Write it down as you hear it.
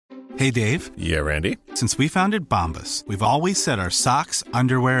Hey, Dave. Yeah, Randy. Since we founded Bombas, we've always said our socks,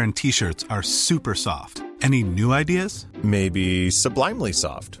 underwear, and T-shirts are super soft. Any new ideas? Maybe sublimely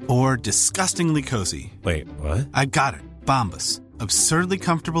soft. Or disgustingly cozy. Wait, what? I got it. Bombas. Absurdly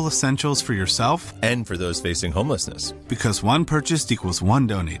comfortable essentials for yourself and for those facing homelessness. Because one purchased equals one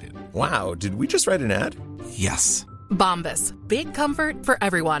donated. Wow, did we just write an ad? Yes. Bombas. Big comfort for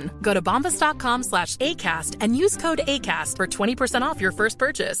everyone. Go to bombas.com/ACAST and use code ACAST for 20% off your first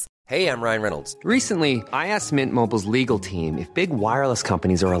purchase. Hey, I'm Ryan Reynolds. Recently, I asked Mint Mobile's legal team if big wireless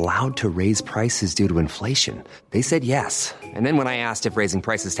companies are allowed to raise prices due to inflation. They said yes. And then when I asked if raising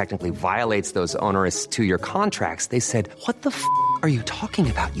prices technically violates those onerous 2-year contracts, they said, "What the f*** are you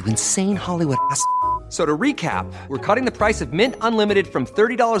talking about, you insane Hollywood ass?" So to recap, we're cutting the price of Mint Unlimited from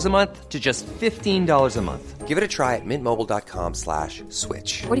 $30 a month to just $15 a month. Give it a try at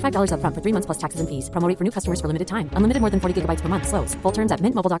mintmobile.com/switch. $45 up front for 3 months plus taxes and fees. Promo rate for new customers for limited time. Unlimited more than 40 gigabytes per month. Slows full terms at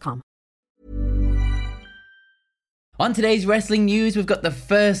mintmobile.com. On today's wrestling news, we've got the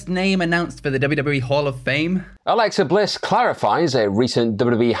first name announced for the WWE Hall of Fame. Alexa Bliss clarifies a recent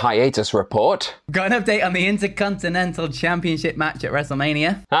WWE hiatus report. Got an update on the Intercontinental Championship match at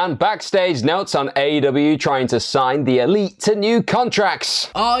WrestleMania. And backstage notes on AEW trying to sign the Elite to new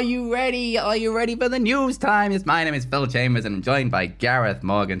contracts. Are you ready? Are you ready for the news time? Yes, my name is Phil Chambers and I'm joined by Gareth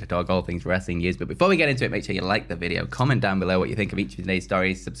Morgan to talk all things wrestling news. But before we get into it, make sure you like the video, comment down below what you think of each of today's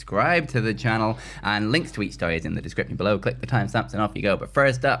stories, subscribe to the channel, and links to each story is in the description below. Click the timestamps and off you go. But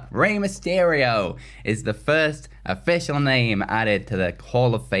first up, Rey Mysterio is the first official name added to the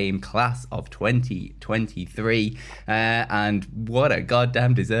Hall of Fame class of 2023, and what a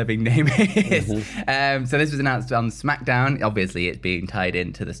goddamn deserving name it is. So this was announced on SmackDown. Obviously it's being tied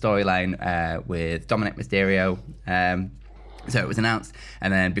into the storyline with Dominic Mysterio. So it was announced,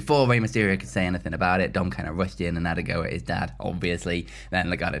 and then before Rey Mysterio could say anything about it, Dom kind of rushed in and had a go at his dad, obviously. Then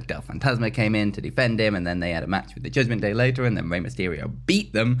Legado del Fantasma came in to defend him, and then they had a match with the Judgment Day later, and then Rey Mysterio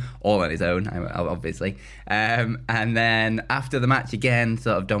beat them, all on his own, obviously. And then after the match again,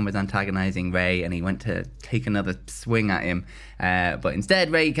 sort of Dom was antagonizing Rey, and he went to take another swing at him. But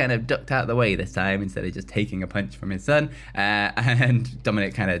instead, Rey kind of ducked out of the way this time, instead of just taking a punch from his son, and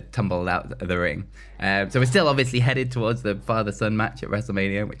Dominic kind of tumbled out of the ring. So we're still obviously headed towards the father-son match at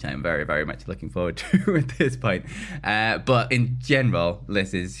WrestleMania, which I'm very, very much looking forward to at this point. But in general,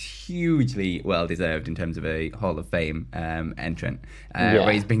 this is hugely well-deserved in terms of a Hall of Fame entrant.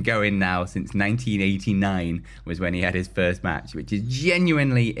 Rey's been going now since 1989 was when he had his first match, which is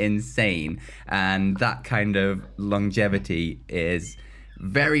genuinely insane. And that kind of longevity is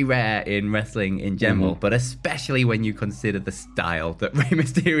very rare in wrestling in general, but especially when you consider the style that Rey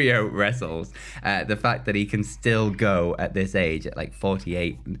Mysterio wrestles. The fact that he can still go at this age, at like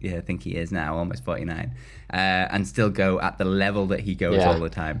 48, I think he is now, almost 49, and still go at the level that he goes all the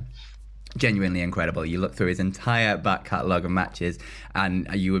time. Genuinely incredible. You look through his entire back catalogue of matches and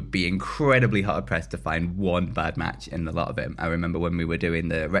you would be incredibly hard pressed to find one bad match in a lot of them. I remember when we were doing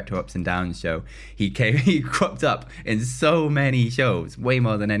the Retro Ups and Downs show, he cropped up in so many shows, way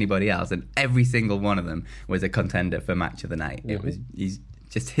more than anybody else, and every single one of them was a contender for match of the night. He's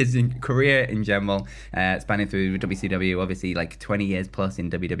just his career in general, spanning through WCW, obviously like 20 years plus in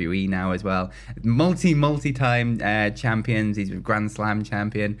WWE now as well. Multi-time champions. He's a Grand Slam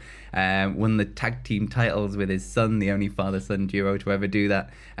champion. Won the tag team titles with his son, the only father-son duo to ever do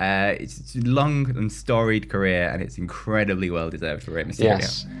that. It's a long and storied career, and it's incredibly well-deserved for Rey Mysterio.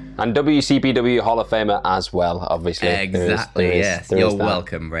 Yes, and WCPW Hall of Famer as well, obviously. Exactly, yes. You're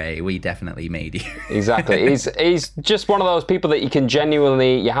welcome, Rey. We definitely made you. Exactly. He's just one of those people that you can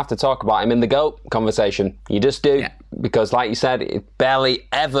genuinely, you have to talk about him in the GOAT conversation. You just do. Yeah. Because like you said, it barely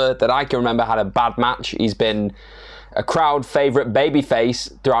ever that I can remember had a bad match. He's been a crowd favourite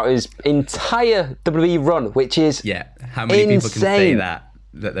babyface throughout his entire WWE run, which is how many insane. People can say that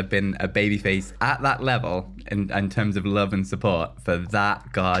they've been a babyface at that level in terms of love and support for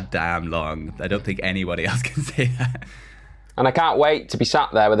that goddamn long? I don't think anybody else can say that. And I can't wait to be sat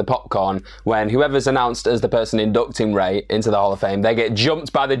there with the popcorn when whoever's announced as the person inducting Rey into the Hall of Fame, they get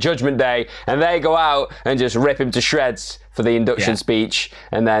jumped by the Judgment Day and they go out and just rip him to shreds for the induction speech,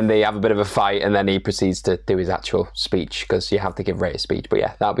 and then they have a bit of a fight, and then he proceeds to do his actual speech, because you have to give Rey a speech. But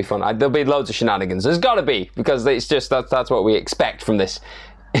yeah, that'll be fun. There'll be loads of shenanigans. There's got to be, because it's just that's what we expect from this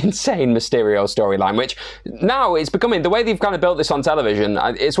insane Mysterio storyline, which now it's becoming, the way they've kind of built this on television,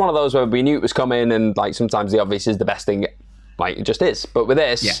 it's one of those where we knew it was coming, and like sometimes the obvious is the best thing, like it just is. But with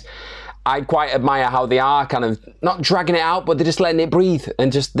this, I quite admire how they are kind of not dragging it out, but they're just letting it breathe.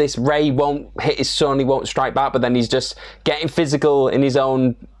 And just this Rey won't hit his son, he won't strike back, but then he's just getting physical in his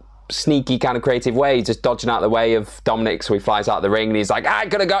own sneaky kind of creative way, just dodging out the way of Dominic. So he flies out of the ring and he's like, I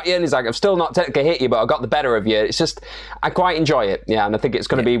could have got you. And he's like, I've still not technically hit you, but I got the better of you. It's just, I quite enjoy it. Yeah, and I think it's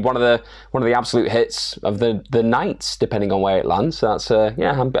going to be one of the absolute hits of the night, depending on where it lands. So that's,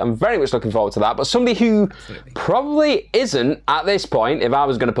 I'm very much looking forward to that. But somebody who probably isn't at this point, if I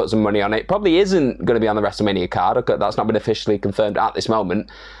was going to put some money on it, probably isn't going to be on the WrestleMania card. That's not been officially confirmed at this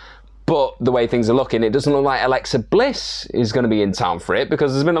moment. But the way things are looking, it doesn't look like Alexa Bliss is going to be in town for it,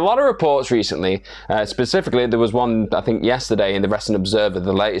 because there's been a lot of reports recently. Specifically, there was one, I think, yesterday in the Wrestling Observer,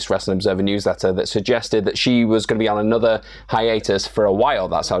 the latest Wrestling Observer newsletter, that suggested that she was going to be on another hiatus for a while.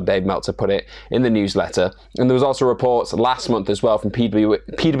 That's how Dave Meltzer put it in the newsletter. And there was also reports last month as well from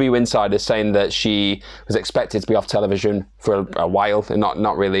PW Insiders saying that she was expected to be off television for a while, and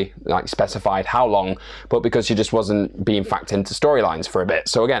not really like specified how long, but because she just wasn't being factored into storylines for a bit.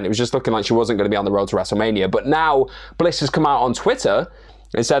 So again, it was just looking like she wasn't going to be on the road to WrestleMania. But now Bliss has come out on Twitter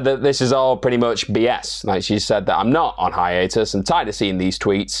and said that this is all pretty much BS. Like, she said that I'm not on hiatus and tired of seeing these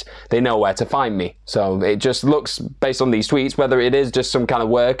tweets. They know where to find me. So it just looks, based on these tweets, whether it is just some kind of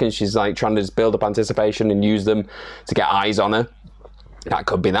work and she's like trying to just build up anticipation and use them to get eyes on her. That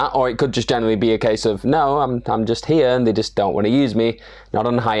could be that, or it could just generally be a case of, no, I'm just here and they just don't want to use me, not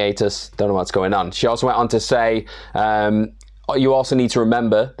on hiatus, don't know what's going on. She also went on to say, you also need to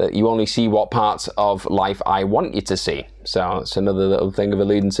remember that you only see what parts of life I want you to see. So it's another little thing of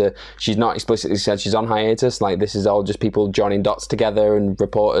alluding to, she's not explicitly said she's on hiatus, like this is all just people joining dots together and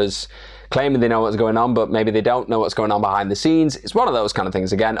reporters claiming they know what's going on, but maybe they don't know what's going on behind the scenes. It's one of those kind of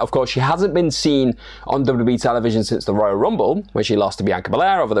things again. Of course, she hasn't been seen on WWE television since the Royal Rumble, where she lost to Bianca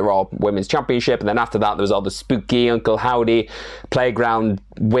Belair over the Raw Women's Championship, and then after that there was all the spooky Uncle Howdy playground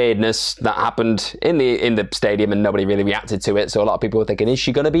weirdness that happened in the stadium, and nobody really reacted to it. So a lot of people were thinking, is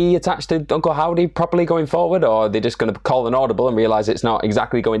she going to be attached to Uncle Howdy properly going forward, or are they just going to call an audible and realise it's not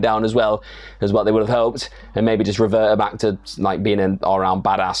exactly going down as well as what they would have hoped, and maybe just revert her back to like being an all-around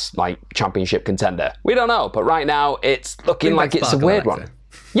badass like championship contender? We don't know, but right now it's looking like it's a weird one.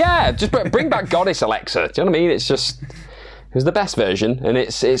 Yeah, just bring back Goddess Alexa. Do you know what I mean? It's just, it was the best version, and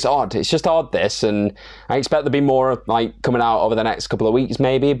it's odd. It's just odd, this, and I expect there'll be more like coming out over the next couple of weeks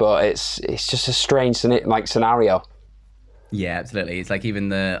maybe, but it's just a strange scenario. Yeah, absolutely. It's like even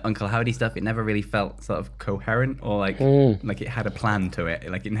the Uncle Howdy stuff, it never really felt sort of coherent or like it had a plan to it.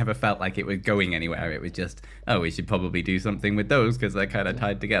 Like it never felt like it was going anywhere. It was just, oh, we should probably do something with those because they're kind of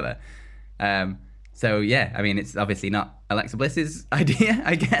tied together. So yeah, I mean, it's obviously not Alexa Bliss's idea,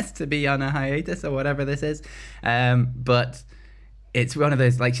 I guess, to be on a hiatus or whatever this is. But it's one of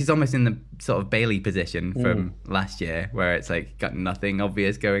those, like, she's almost in the sort of Bayley position from last year, where it's like got nothing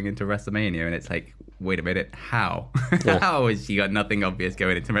obvious going into WrestleMania, and it's like, wait a minute, how? Yeah. How has she got nothing obvious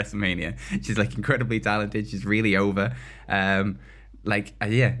going into WrestleMania? She's like incredibly talented. She's really over. It's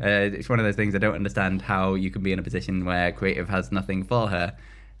one of those things I don't understand, how you can be in a position where creative has nothing for her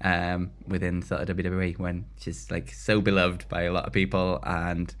within sort of WWE, when she's like so beloved by a lot of people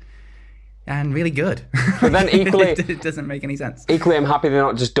and really good. But then equally, it doesn't make any sense. Equally, I'm happy they're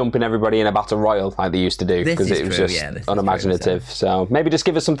not just dumping everybody in a battle royal like they used to do, because it was just unimaginative. So maybe just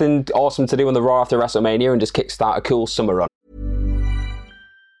give us something awesome to do on the Raw after WrestleMania and just kickstart a cool summer run.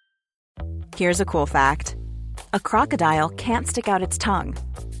 Here's a cool fact. A crocodile can't stick out its tongue.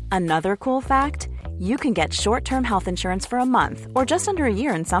 Another cool fact, you can get short-term health insurance for a month or just under a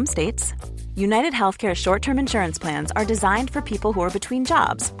year in some states. United Healthcare short-term insurance plans are designed for people who are between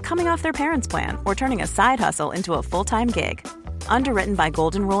jobs, coming off their parents' plan, or turning a side hustle into a full-time gig. Underwritten by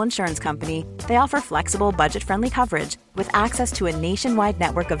Golden Rule Insurance Company, they offer flexible, budget-friendly coverage with access to a nationwide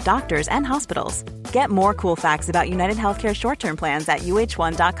network of doctors and hospitals. Get more cool facts about United Healthcare short-term plans at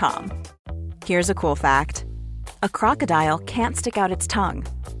uh1.com. Here's a cool fact. A crocodile can't stick out its tongue.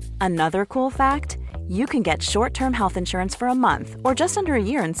 Another cool fact, you can get short-term health insurance for a month or just under a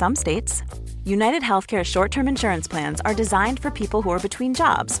year in some states. United Healthcare short-term insurance plans are designed for people who are between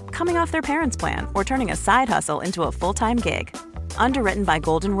jobs, coming off their parents' plan, or turning a side hustle into a full-time gig. Underwritten by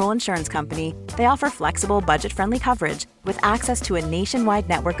Golden Rule Insurance Company, they offer flexible, budget-friendly coverage with access to a nationwide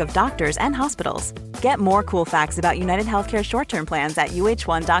network of doctors and hospitals. Get more cool facts about United Healthcare short-term plans at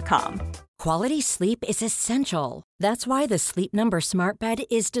uh1.com. Quality sleep is essential. That's why the Sleep Number Smart Bed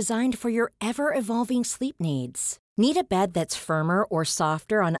is designed for your ever-evolving sleep needs. Need a bed that's firmer or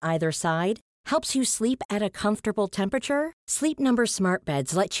softer on either side? Helps you sleep at a comfortable temperature? Sleep Number Smart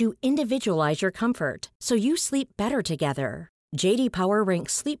Beds let you individualize your comfort so you sleep better together. JD Power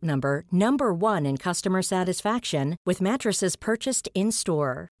ranks Sleep Number number 1 in customer satisfaction with mattresses purchased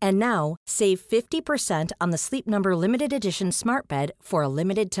in-store. And now, save 50% on the Sleep Number Limited Edition Smart Bed for a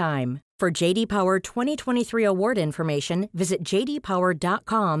limited time. For JD Power 2023 award information, visit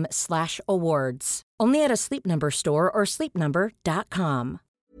jdpower.com/awards. Only at a Sleep Number store or sleepnumber.com.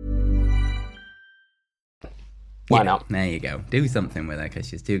 Why not? There you go. Do something with her because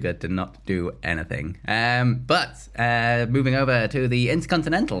she's too good to not do anything. But moving over to the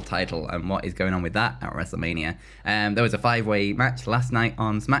Intercontinental title and what is going on with that at WrestleMania. There was a 5-way match last night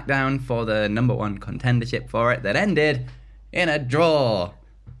on SmackDown for the number 1 contendership for it that ended in a draw.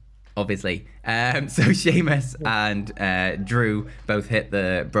 Obviously. So Sheamus and Drew both hit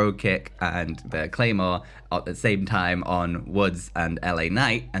the Brogue Kick and the Claymore at the same time on Woods and LA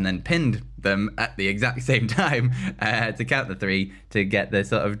Knight, and then pinned them at the exact same time to count the 3 to get the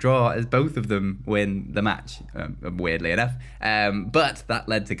sort of draw as both of them win the match, weirdly enough. But that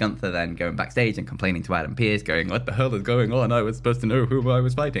led to Gunther then going backstage and complaining to Adam Pearce, going, "What the hell is going on? I was supposed to know who I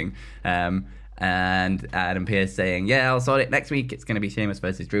was fighting." And Adam Pearce saying, "Yeah, I'll sort it next week. It's going to be Sheamus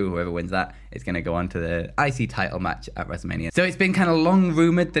versus Drew. Whoever wins that is going to go on to the IC title match at WrestleMania." So it's been kind of long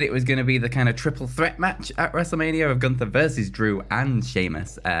rumoured that it was going to be the kind of triple threat match at WrestleMania of Gunther versus Drew and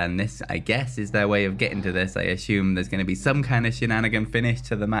Sheamus. And this, I guess, is their way of getting to this. I assume there's going to be some kind of shenanigan finish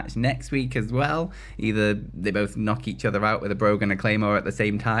to the match next week as well. Either they both knock each other out with a Brogue and a Claymore at the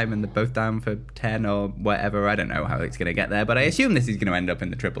same time and they're both down for 10 or whatever. I don't know how it's going to get there. But I assume this is going to end up in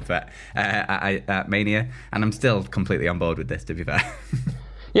the triple threat at Mania, and I'm still completely on board with this, to be fair.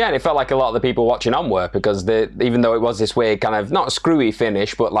 Yeah, and it felt like a lot of the people watching on were, because even though it was this weird kind of, not a screwy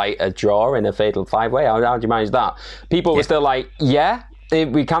finish, but like a draw in a fatal 5-way, how do you manage that? People were still like, yeah,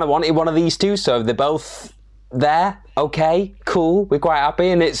 we kind of wanted one of these two, so they're both there, okay, cool, we're quite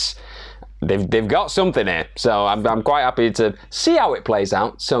happy, and it's... They've got something here, so I'm quite happy to see how it plays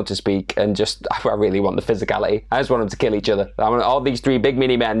out, so to speak, and just, I really want the physicality. I just want them to kill each other. I want all these 3 big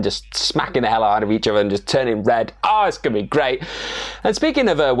mini men just smacking the hell out of each other and just turning red. Oh, it's going to be great. And speaking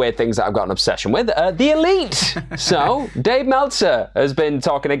of weird things that I've got an obsession with, the Elite. So, Dave Meltzer has been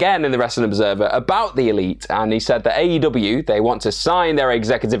talking again in the Wrestling Observer about the Elite, and he said that AEW, they want to sign their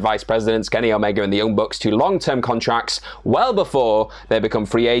executive vice presidents, Kenny Omega and the Young Bucks, to long-term contracts well before they become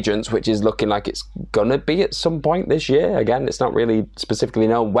free agents, which is looking like it's gonna be at some point this year. Again, it's not really specifically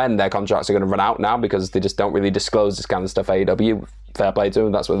known when their contracts are going to run out now, because they just don't really disclose this kind of stuff. AEW, fair play to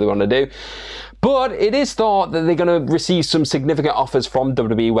them, that's what they want to do. But it is thought that they're going to receive some significant offers from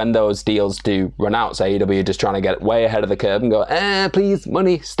WWE when those deals do run out. So AEW are just trying to get way ahead of the curve and go, please,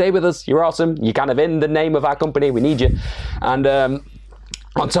 money, stay with us, you're awesome, you're kind of in the name of our company, we need you. And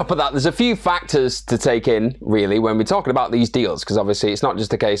on top of that, there's a few factors to take in, really, when we're talking about these deals, because obviously it's not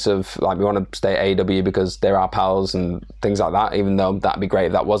just a case of, like, we want to stay at AEW because they're our pals and things like that, even though that'd be great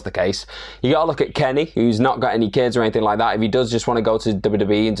if that was the case. You got to look at Kenny, who's not got any kids or anything like that. If he does just want to go to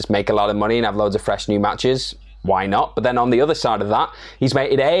WWE and just make a lot of money and have loads of fresh new matches, why not? But then on the other side of that, he's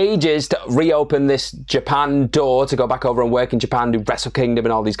waited ages to reopen this Japan door to go back over and work in Japan, do Wrestle Kingdom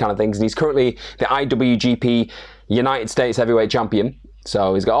and all these kind of things. And he's currently the IWGP United States Heavyweight Champion.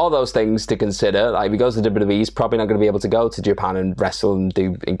 So he's got all those things to consider. Like, if he goes to WWE, he's probably not going to be able to go to Japan and wrestle and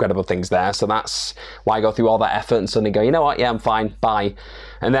do incredible things there. So that's why I go through all that effort and suddenly go, you know what, yeah, I'm fine, bye.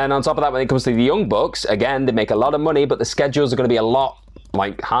 And then on top of that, when it comes to the Young Bucks, again, they make a lot of money, but the schedules are going to be a lot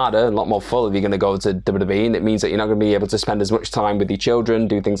harder and a lot more full if you're going to go to WWE, and it means that you're not going to be able to spend as much time with your children,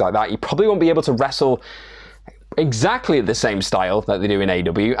 do things like that. You probably won't be able to wrestle exactly the same style that they do in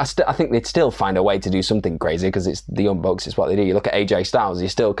AEW. I think they'd still find a way to do something crazy, because it's the Young Bucks, it's what they do. You look at AJ Styles, he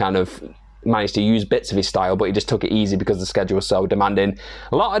still kind of managed to use bits of his style, but he just took it easy because the schedule was so demanding.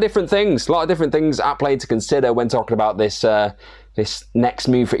 A lot of different things at play to consider when talking about this next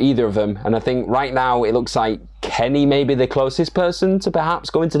move for either of them. And I think right now it looks like Kenny may be the closest person to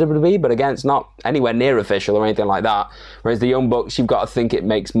perhaps going to WWE, but again, it's not anywhere near official or anything like that. Whereas the Young Bucks, you've got to think it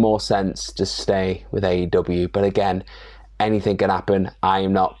makes more sense to stay with AEW. But again, anything can happen. I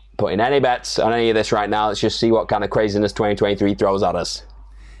am not putting any bets on any of this right now. Let's just see what kind of craziness 2023 throws at us.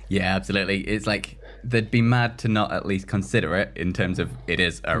 Yeah, absolutely. It's like, they'd be mad to not at least consider it in terms of it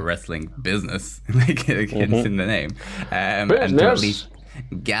is a wrestling business, like it's in the name, and to at least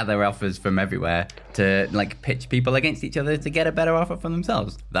gather offers from everywhere to like pitch people against each other to get a better offer for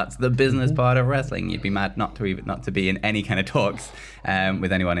themselves. That's the business part of wrestling. You'd be mad not to be in any kind of talks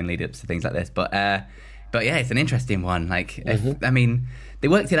with anyone in lead-ups to things like this. But But yeah, it's an interesting one. Like, I mean, they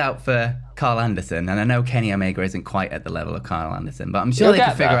worked it out for Carl Anderson, and I know Kenny Omega isn't quite at the level of Carl Anderson, but I'm sure they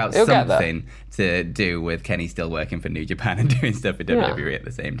could figure out something to do with Kenny still working for New Japan and doing stuff for WWE at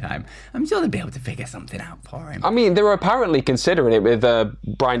the same time. I'm sure they'll be able to figure something out for him. I mean, they were apparently considering it with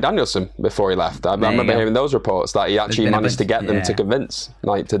Bryan Danielson before he left. I remember hearing those reports that he actually managed to get them to convince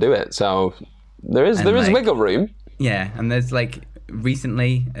to do it. So there is wiggle room. Yeah, and there's like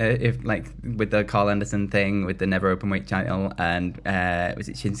recently, if like with the Carl Anderson thing with the Never Openweight title, and was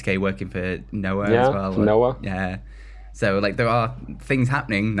it Shinsuke working for Noah as well? Noah. Yeah. So like there are things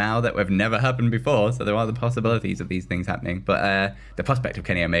happening now that have never happened before. So there are the possibilities of these things happening. But the prospect of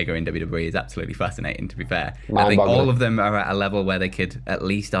Kenny Omega in WWE is absolutely fascinating. To be fair, I think all of them are at a level where they could at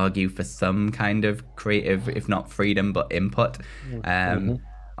least argue for some kind of creative, if not freedom, but input.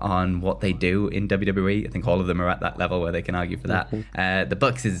 On what they do in WWE. I think all of them are at that level where they can argue for that. The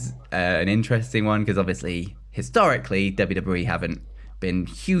Bucks is an interesting one because obviously, historically, WWE haven't been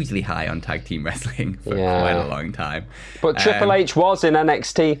hugely high on tag team wrestling for quite a long time. But Triple H was in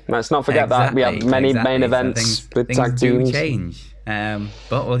NXT. Let's not forget that. We have many main events with tag teams. Things do change.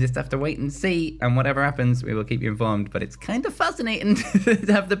 But we'll just have to wait and see, and whatever happens, we will keep you informed. But it's kind of fascinating to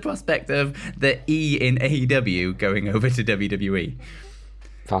have the prospect of the E in AEW going over to WWE.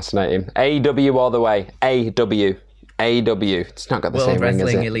 Fascinating. AEW all the way. AEW. It's not got the same ring,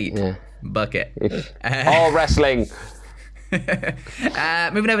 Wrestling is it? Elite. Yeah. Bucket. All wrestling.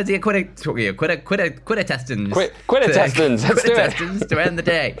 Moving over to your quitter testings. Quitter testings. Let's do it. To end the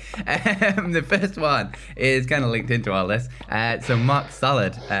day. The first one is kind of linked into all this. So Mark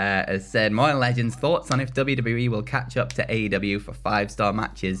Solid has said, Modern Legends thoughts on if WWE will catch up to AEW for 5-star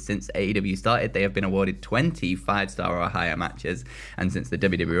matches. Since AEW started, they have been awarded 20 5-star or higher matches. And since the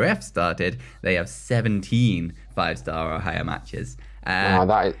WWF started, they have 17 5-star or higher matches.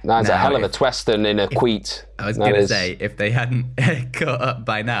 That is a hell of a twesting in a tweet. I was going to say, if they hadn't caught up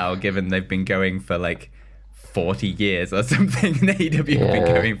by now, given they've been going for like 40 years or something, and AEW have been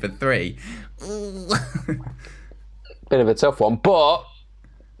going for 3. Bit of a tough one, but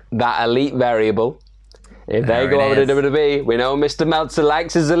that elite variable, if they go over to WWE, we know Mr. Meltzer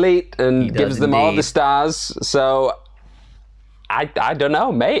likes his elite and gives them all the stars, so I don't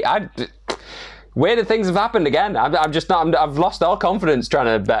know, mate. Weirder things have happened again. I've lost all confidence trying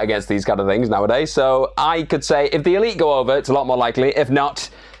to bet against these kind of things nowadays. So I could say if the elite go over, it's a lot more likely. If not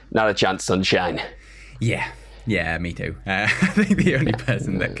a chance, sunshine. Yeah, me too. I think the only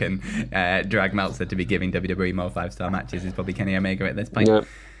person that can drag Meltzer to be giving WWE more 5-star matches is probably Kenny Omega at this point. Yeah.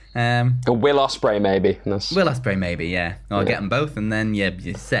 Will Ospreay maybe. Will Ospreay maybe, yeah. Or get them both and then you're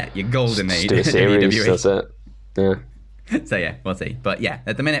set. You're golden. Just do a series, WWE. That's it. Yeah. So yeah, we'll see. But yeah,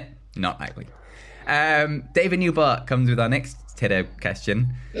 at the minute, not likely. David Newport comes with our next Tiddo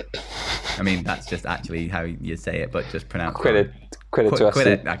question. I mean, that's just actually how you say it, but just pronounce it. Quit.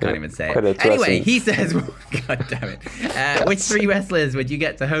 I can't even say it. Anyway, he says, God damn it. Which 3 wrestlers would you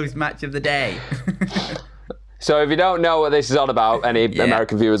get to host Match of the Day? So if you don't know what this is all about, any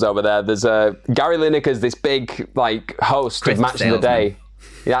American viewers over there, there's Gary Lineker's this big host of Match of the Day.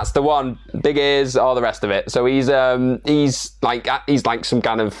 That's the one. Big ears, all the rest of it. So he's like some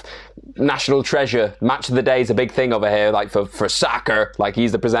kind of national treasure. Match of the Day is a big thing over here, like for soccer. Like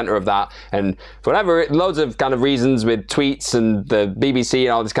he's the presenter of that, and for whatever loads of kind of reasons with tweets and the BBC and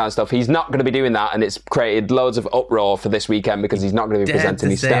all this kind of stuff, he's not going to be doing that, and it's created loads of uproar for this weekend because he's not going to be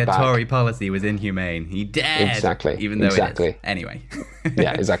presenting his step back. A Tory policy was inhumane. He dared. Exactly. Even though it is. Anyway.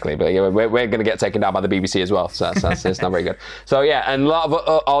 Yeah, exactly. But we're going to get taken down by the BBC as well, so it's not very good. So yeah, and a lot of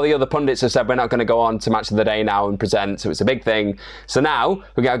all the other pundits have said we're not going to go on to Match of the Day now and present, so it's a big thing. So now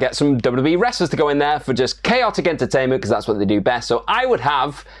we're going to get some WWE wrestlers to go in there for just chaotic entertainment because that's what they do best. So I would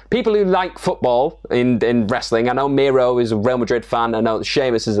have people who like football in wrestling. I know Miro is a Real Madrid fan. I know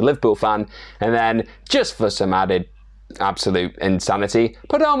Sheamus is a Liverpool fan. And then just for some added absolute insanity,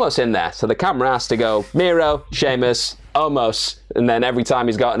 put Omos in there. So the camera has to go Miro, Sheamus, Omos, and then every time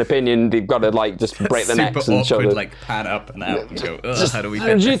he's got an opinion, they've got to just break the necks and show them. Pan up and out and go, how do we fit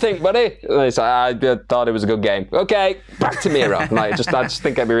What do you think, buddy? And it's like, I thought it was a good game. Okay, back to Miro. I just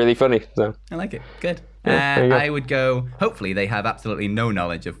think that'd be really funny. So I like it. Good. Yeah, I would go, hopefully they have absolutely no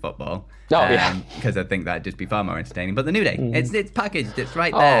knowledge of football. Because I think that'd just be far more entertaining. But the New Day, it's packaged, it's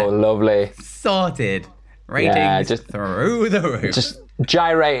right there. Oh, lovely. Sorted. Ratings just through the roof. Just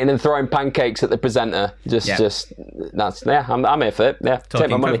gyrating and throwing pancakes at the presenter. I'm here for it. Yeah, talking take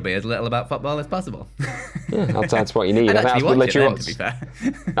my money. probably as little about football as possible. Yeah, that's what you need. I think that's to be fair.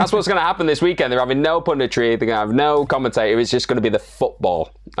 That's what's going to happen this weekend. They're having no punditry. They're going to have no commentator. It's just going to be the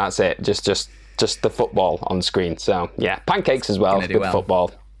football. That's it. Just the football on screen. So yeah, pancakes as well with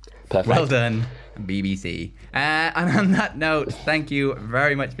football. Perfect. Well done. BBC. And on that note, thank you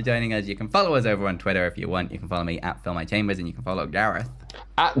very much for joining us. You can follow us over on Twitter if you want. You can follow me at Phil My Chambers, and you can follow Gareth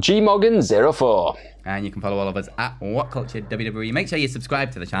at GMorgan04. And you can follow all of us at WhatCultureWWE. Make sure you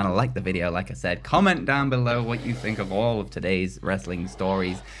subscribe to the channel, like the video, like I said. Comment down below what you think of all of today's wrestling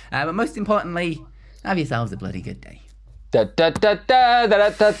stories. But most importantly, have yourselves a bloody good day. Da, da, da, da, da,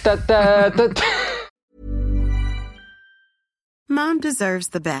 da, da, da, da. Mom deserves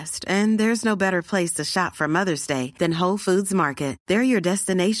the best, and there's no better place to shop for Mother's Day than Whole Foods Market. They're your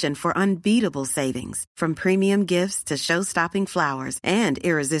destination for unbeatable savings, from premium gifts to show-stopping flowers and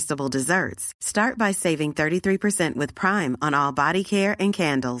irresistible desserts. Start by saving 33% with Prime on all body care and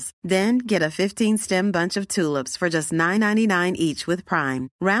candles. Then get a 15-stem bunch of tulips for just $9.99 each with Prime.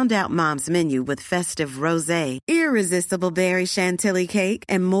 Round out Mom's menu with festive rosé, irresistible berry chantilly cake,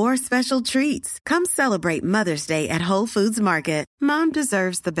 and more special treats. Come celebrate Mother's Day at Whole Foods Market. Mom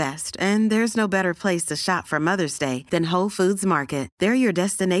deserves the best, and there's no better place to shop for Mother's Day than Whole Foods Market. They're your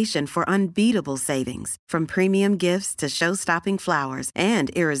destination for unbeatable savings, from premium gifts to show-stopping flowers and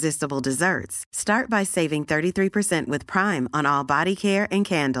irresistible desserts. Start by saving 33% with Prime on all body care and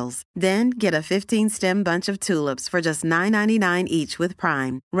candles. Then get a 15-stem bunch of tulips for just $9.99 each with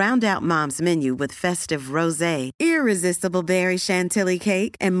Prime. Round out Mom's menu with festive rosé, irresistible berry chantilly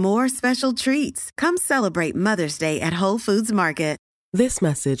cake, and more special treats. Come celebrate Mother's Day at Whole Foods Market. This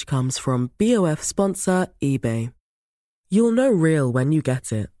message comes from BOF sponsor eBay. You'll know real when you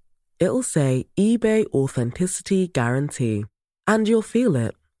get it. It'll say eBay Authenticity Guarantee. And you'll feel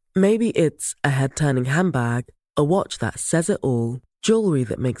it. Maybe it's a head-turning handbag, a watch that says it all, jewelry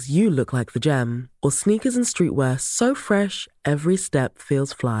that makes you look like the gem, or sneakers and streetwear so fresh every step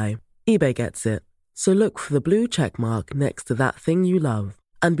feels fly. eBay gets it. So look for the blue check mark next to that thing you love.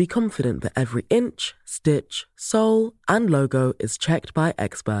 And be confident that every inch, stitch, sole, and logo is checked by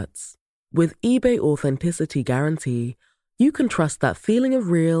experts. With eBay Authenticity Guarantee, you can trust that feeling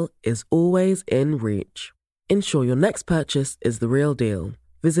of real is always in reach. Ensure your next purchase is the real deal.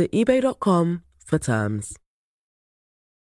 Visit eBay.com for terms.